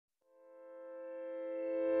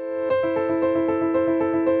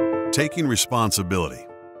Taking responsibility.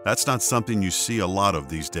 That's not something you see a lot of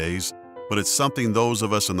these days, but it's something those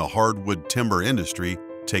of us in the hardwood timber industry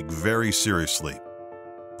take very seriously.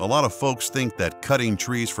 A lot of folks think that cutting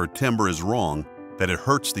trees for timber is wrong, that it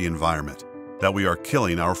hurts the environment, that we are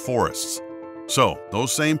killing our forests. So,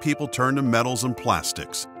 those same people turn to metals and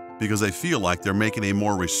plastics because they feel like they're making a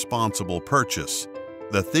more responsible purchase.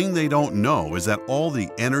 The thing they don't know is that all the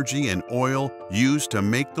energy and oil used to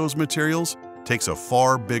make those materials takes a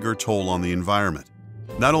far bigger toll on the environment.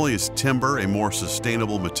 Not only is timber a more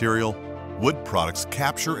sustainable material, wood products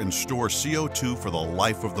capture and store CO2 for the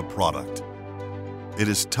life of the product. It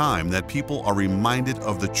is time that people are reminded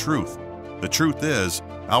of the truth. The truth is,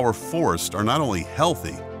 our forests are not only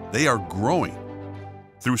healthy, they are growing.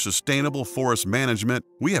 Through sustainable forest management,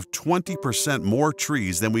 we have 20% more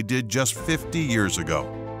trees than we did just 50 years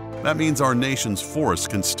ago. That means our nation's forests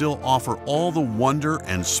can still offer all the wonder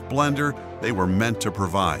and splendor they were meant to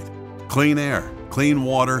provide. Clean air, clean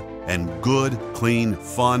water, and good, clean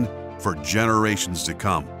fun for generations to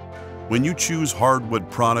come. When you choose hardwood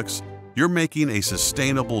products, you're making a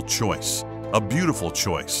sustainable choice, a beautiful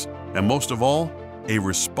choice, and most of all, a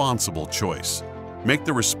responsible choice. Make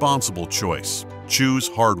the responsible choice. Choose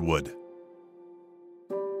hardwood.